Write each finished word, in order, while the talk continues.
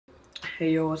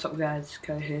Hey yo, what's up guys,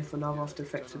 Kay here for another After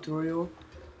Effects tutorial.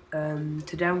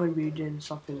 Today I'm going to be doing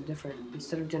something different.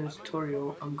 Instead of doing a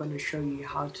tutorial, I'm going to show you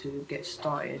how to get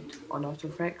started on After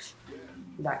Effects.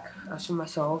 Like, as for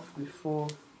myself, before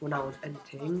when I was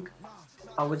editing,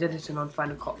 I was editing on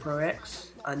Final Cut Pro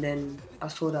X, and then I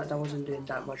saw that wasn't doing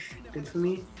that much good for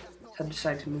me, so I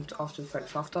decided to move to After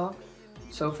Effects after.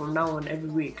 So from now on, every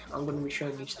week, I'm going to be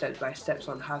showing you step by steps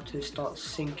on how to start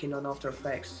syncing on After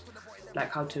Effects, like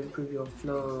how to improve your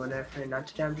flow and everything. And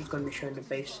today I'm just going to be showing the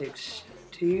basics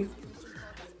to you.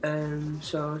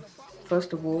 So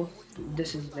first of all,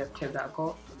 this is the clip that I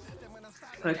got.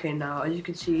 Okay, now as you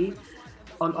can see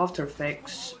on After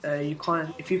Effects, you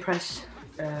can't, if you press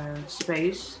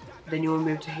space, then you won't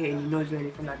be able to hear any noise or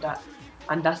anything like that.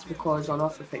 And that's because on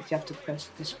After Effects you have to press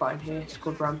this button here. It's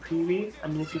called Run Preview,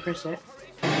 and then if you press it,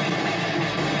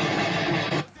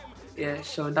 yeah,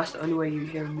 so that's the only way you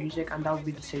hear music, and that would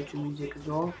be the same to music as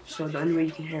well. So the only way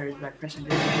you can hear it is by pressing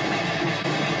this.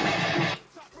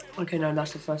 Okay, now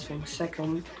that's the first thing.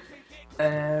 Second,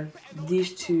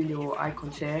 these two little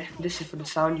icons here, this is for the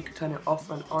sound. You can turn it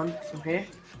off and on from here,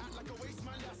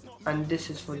 and this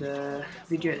is for the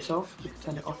video itself. You can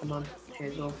turn it off and on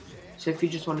here as well. So if you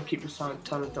just want to keep the sound,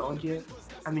 turn off the audio,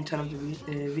 turn off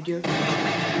the video,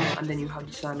 and then you have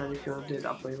the sound. And if you want to do it the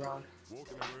other way around,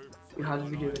 you have the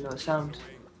video with no sound.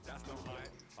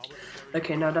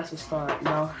 Okay, now that's the start.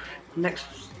 Now next,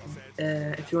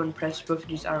 if you want to press both of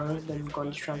these arrows, then go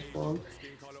on to transform.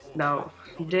 Now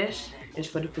this is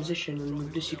for the position, and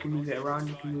with this you can move it around.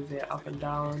 You can move it up and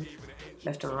down,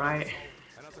 left and right.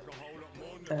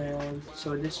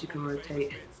 So with this you can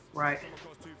rotate right,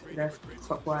 left,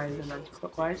 clockwise and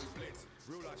anti-clockwise.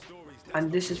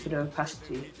 And this is for the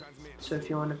opacity. So if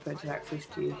you want to put it to like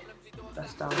 50,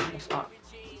 that's down, that's up.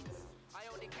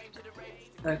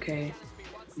 Okay,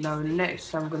 now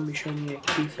next I'm going to be showing you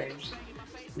keyframes.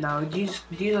 Now these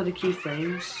are the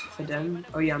keyframes for them.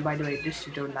 Oh yeah, and by the way, this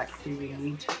you don't really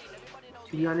need.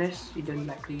 To be honest, you don't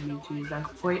really need to use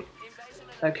anchor point.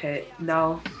 Okay,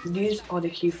 now these are the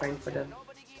keyframes for them.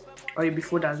 Oh yeah,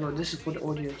 before that as well, this is for the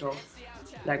audio as well.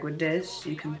 Like with this,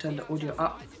 you can turn the audio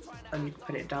up and you can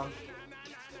put it down.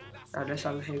 Now let's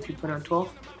have it here. If you put on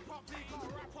 12.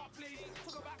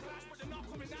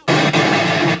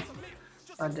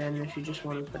 And then if you just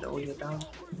want to put the audio down,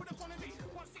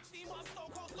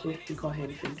 see, you can't hear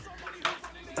anything.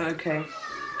 Okay,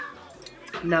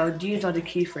 now these are the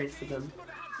keyframes for them.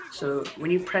 So when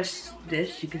you press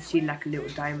this, you can see like a little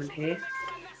diamond here,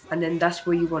 and then that's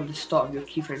where you want the start of your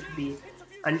keyframe to be.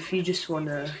 And if you just want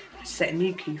to set a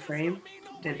new keyframe,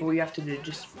 then all you have to do is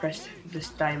just press this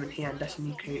diamond here, and that's a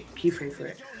new keyframe for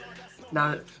it.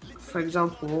 Now, for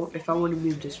example, if I want to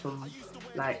move this from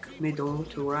like middle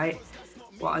to right,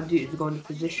 what I do is go into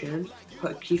position,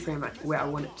 put a keyframe at where I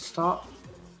want it to start,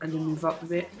 and then move up a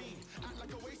bit,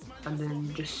 and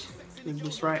then just move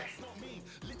this right.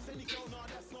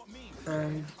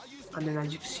 And then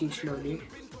as you can see slowly,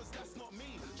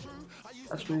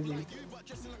 that's moving.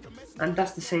 And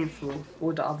that's the same for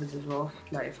all the others as well.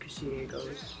 Like if you see, it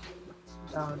goes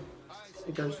down,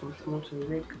 it goes from small to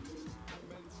big.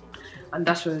 And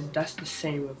that's the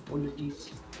same with all of these.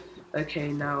 Okay,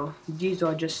 now these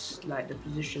are just like the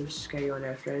position scale and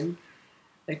everything.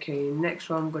 Okay, next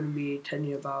one I'm going to be telling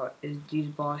you about is these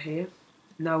bar here.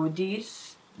 Now with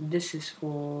these, this is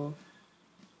for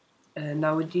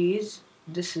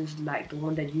this is like the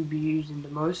one that you'll be using the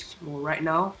most right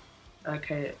now.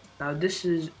 Okay, now this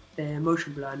is the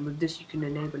motion blur, and with this you can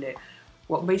enable it.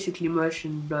 What basically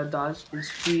motion blur does is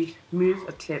if you move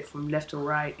a clip from left or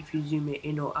right, if you zoom it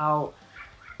in or out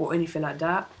or anything like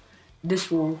that,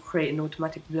 this will create an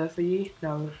automatic blur for you.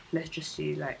 Now let's just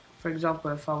see, like for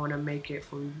example, if I want to make it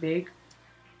from big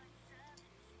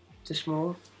to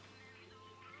small.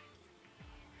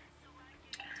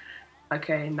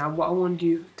 Okay, now what I want to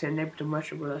do to enable the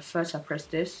motion blur, first I press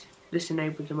this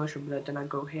enables the motion blur, then I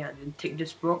go here and then tick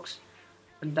this box,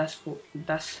 and that's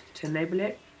to enable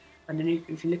it. And then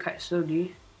if you look at it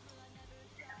slowly,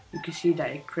 you can see that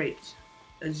it creates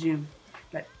a zoom,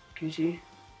 like can you see,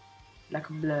 like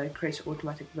a blur. It creates an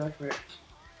automatic blur for it.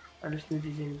 I'll just move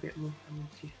these in a bit more and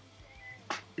see.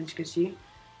 As you can see,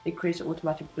 it creates an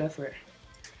automatic blur for it.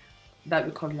 That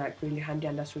becomes like really handy,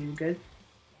 and that's really good.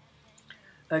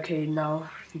 Okay, now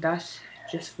that's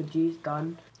just for these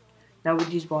done. Now with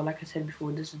these bar, like I said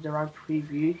before, this is the run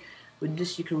preview. With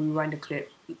this you can rewind the clip.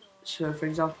 So for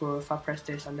example, if I press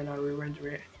this and then I re-render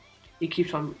it, it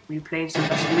keeps on replaying, so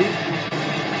that's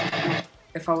loop.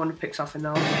 If I want to pick something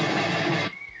else,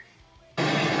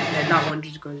 then that one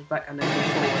just goes back and then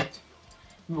goes forward.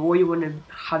 But what you want to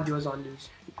have yours on is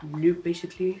loop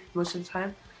basically most of the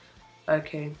time.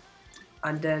 Okay,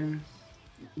 and then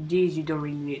these you don't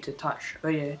really need to touch. Oh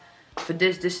yeah, for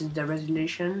this is the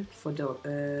resolution for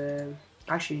the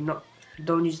actually not,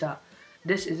 don't use that.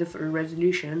 This is the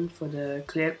resolution for the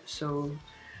clip. So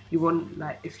you want,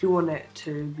 like, if you want it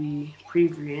to be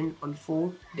previewing on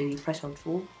full, then you press on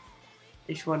full.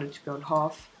 If you want it to be on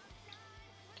half,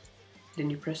 then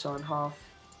you press on half,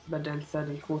 but then third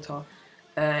and quarter.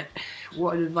 uh,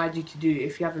 what I'd advise you to do,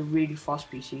 if you have a really fast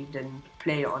PC, then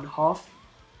play it on half.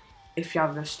 If you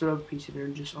have a slow PC,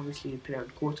 then just obviously play on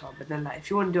quarter. But then, like, if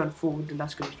you want to do on full, then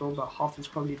that's good as well, but half is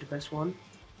probably the best one.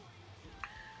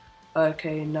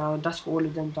 Okay, now that's for all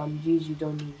of them done. These you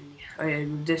don't need any. Oh yeah,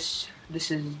 this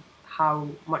is how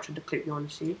much of the clip you want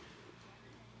to see.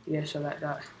 Yeah, so like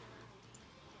that.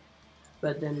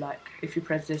 But then, like, if you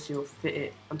press this, you'll fit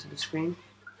it onto the screen.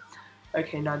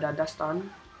 Okay, now that's done.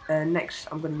 Next,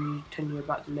 I'm going to be telling you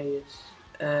about the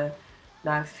layers.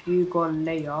 Now, if you go on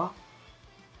layer,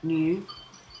 new,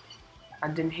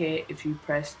 and then here, if you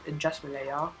press adjustment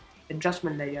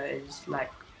layer is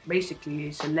like, basically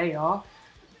it's a layer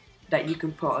that you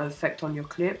can put an effect on your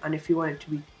clip. And if you want it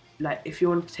to be, like, if you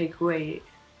want to take away,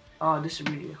 oh, this is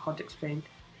really hard to explain.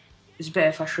 It's better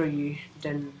if I show you,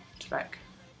 then like,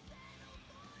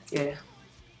 yeah.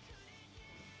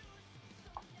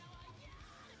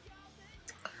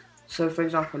 So for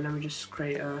example, let me just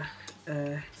create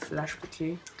a flash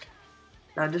quickly.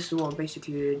 Now this is what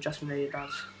basically the adjustment layer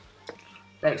does.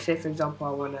 Like, say for example, I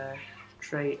want to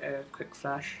create a quick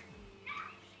flash.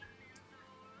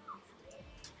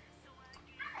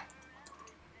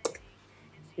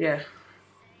 Yeah,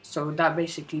 so that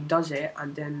basically does it.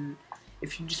 And then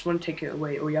if you just want to take it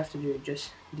away, all you have to do is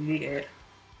just delete it,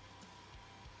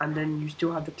 and then you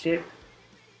still have the clip,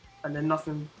 and then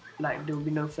nothing, like, there will be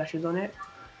no flashes on it.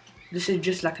 This is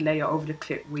just like a layer over the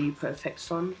clip where you put effects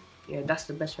on. Yeah, that's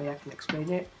the best way I can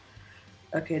explain it.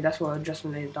 Okay, that's what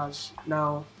adjustment layer does.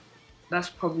 Now, that's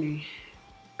probably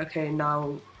okay.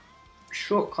 Now,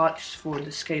 shortcuts for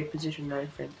the scale, position, and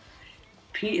everything.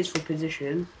 P is for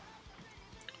position.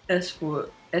 S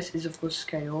is of course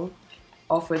scale.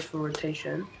 Alpha is for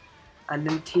rotation, and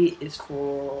then T is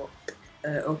for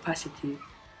opacity.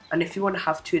 And if you want to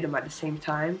have two of them at the same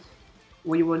time,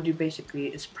 what you want to do basically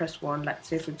is press one. Like,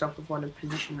 say for example, if I want to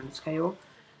position and scale,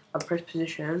 I'll press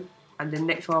position, and the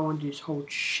next one I want to do is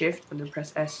hold shift and then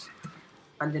press S,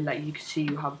 and then, like, you can see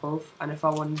you have both. And if I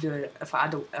want to do it, if I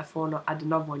want to add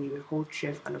another one, you would hold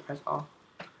shift and then press R.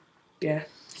 Yeah,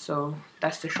 so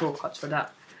that's the shortcuts for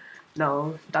that.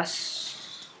 Now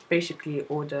that's basically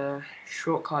all the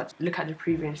shortcuts. Look at the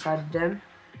preview inside of them,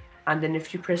 and then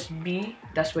if you press B,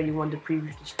 that's where you want the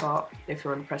preview to start. If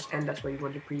you want to press N, that's where you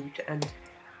want the preview to end.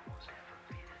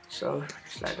 So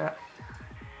just like that.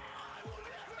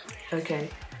 Okay,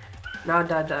 now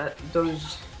that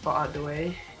those are out of the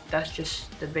way, that's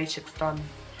just the basics done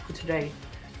for today.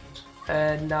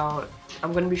 Now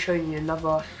I'm going to be showing you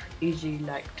another easy,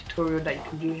 like, tutorial that you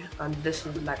can do, and this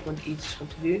is like one of the easiest one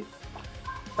to do.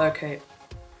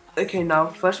 Okay, now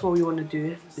first what we want to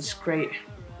do is create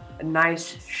a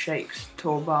nice shakes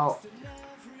to about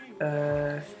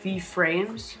 3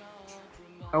 frames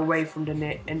away from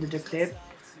the end of the clip.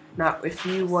 Now if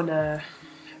you want the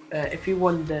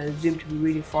zoom to be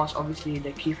really fast, obviously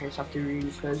the keyframes have to be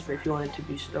really close, but if you want it to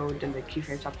be slow, then the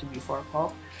keyframes have to be far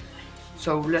apart.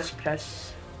 So let's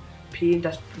press P,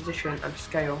 that's position, and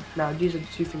scale. Now these are the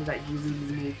 2 things that you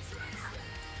really need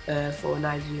for a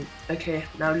nice zoom. Okay,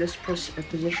 now let's press a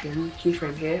position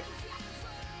keyframe here,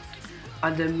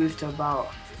 and then move to about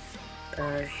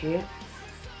here,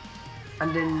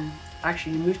 and then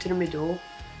actually move to the middle,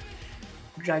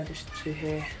 drag this to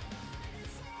here,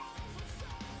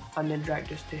 and then drag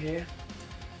this to here.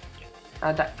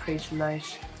 Now that creates a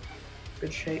nice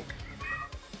good shake.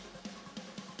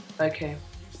 Okay,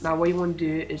 now what you want to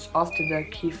do is, after the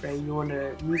keyframe, you want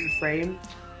to move the frame,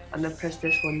 and then press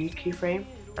this one, new keyframe,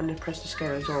 and then press the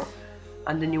scale as well.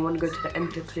 And then you want to go to the end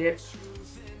of the clip,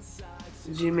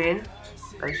 zoom in,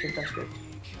 and see if that's good.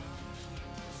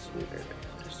 Let's move it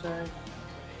to the side.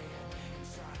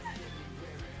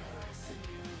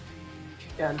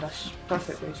 Yeah, and that's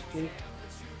perfect basically.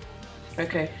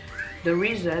 Okay, the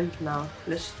reason, now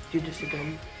let's do this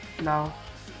again. Now,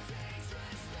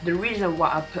 the reason why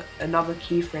I put another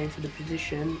keyframe for the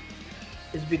position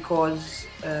is because,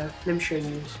 let me show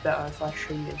you, it's better if I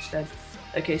show you instead.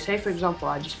 Okay, say for example,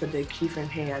 I just put the keyframe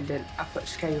here, and then I put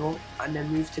scale, and then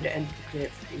move to the end of the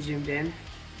clip, zoomed in,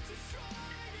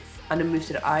 and then move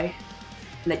to the eye.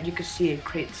 Like, you can see it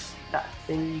creates that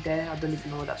thing there, I don't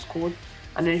even know what that's called.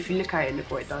 And then if you look at it, look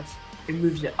what it does. It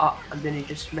moves it up, and then it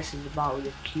just messes about with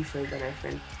the keyframes and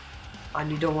everything. And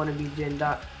you don't want to be doing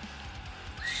that.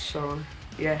 So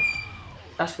yeah,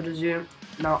 that's for the zoom.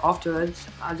 Now afterwards,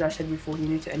 as I said before, you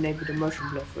need to enable the motion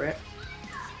blur for it.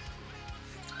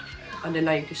 And then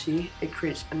like you can see, it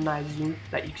creates a nice zoom,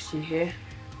 like you can see here,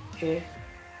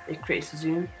 it creates a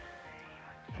zoom,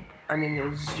 and then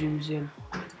it zooms in.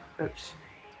 Oops,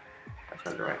 that's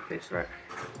not the right place, right?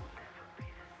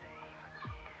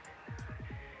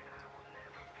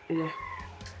 Yeah,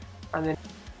 and then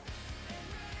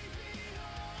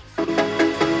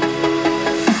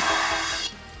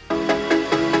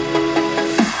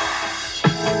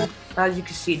as you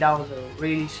can see, that was a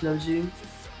really slow zoom.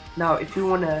 Now if you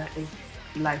wanna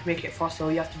like make it faster,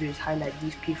 all you have to do is highlight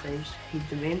these keyframes, keep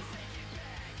them in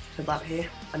to about here,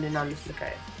 and then now let's look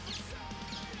at it.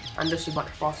 And this is about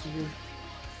the faster zoom.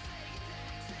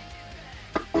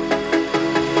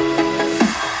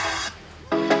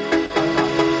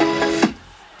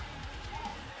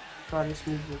 Now let's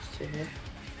move this to here.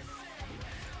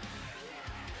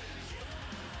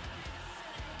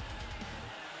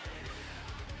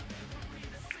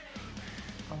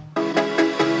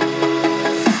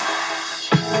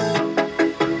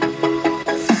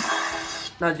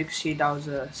 Now as you can see, that was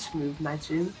a smooth, nice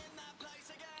zoom.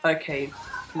 Okay,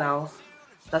 now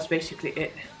that's basically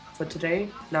it for today.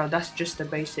 Now that's just the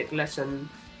basic lesson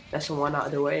 1 out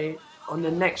of the way. On the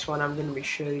next one, I'm going to be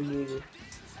showing you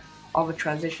other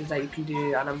transitions that you can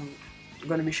do, and I'm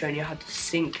going to be showing you how to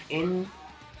sync in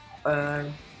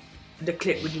the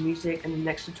clip with the music in the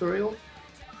next tutorial.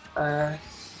 I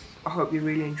hope you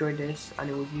really enjoyed this and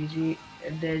it was easy.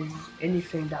 If there's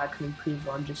anything that I can improve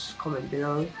on, just comment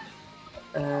below.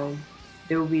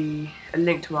 There will be a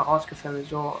link to my Ask a Friend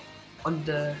as well on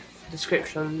the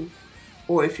description,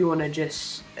 or if you want to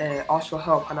just ask for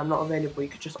help and I'm not available, you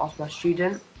could just ask my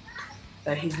student.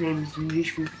 His name is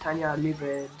Luis Tanya. I'll leave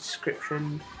a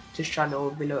description to his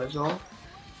channel below as well.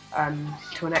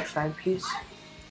 Till next time, peace.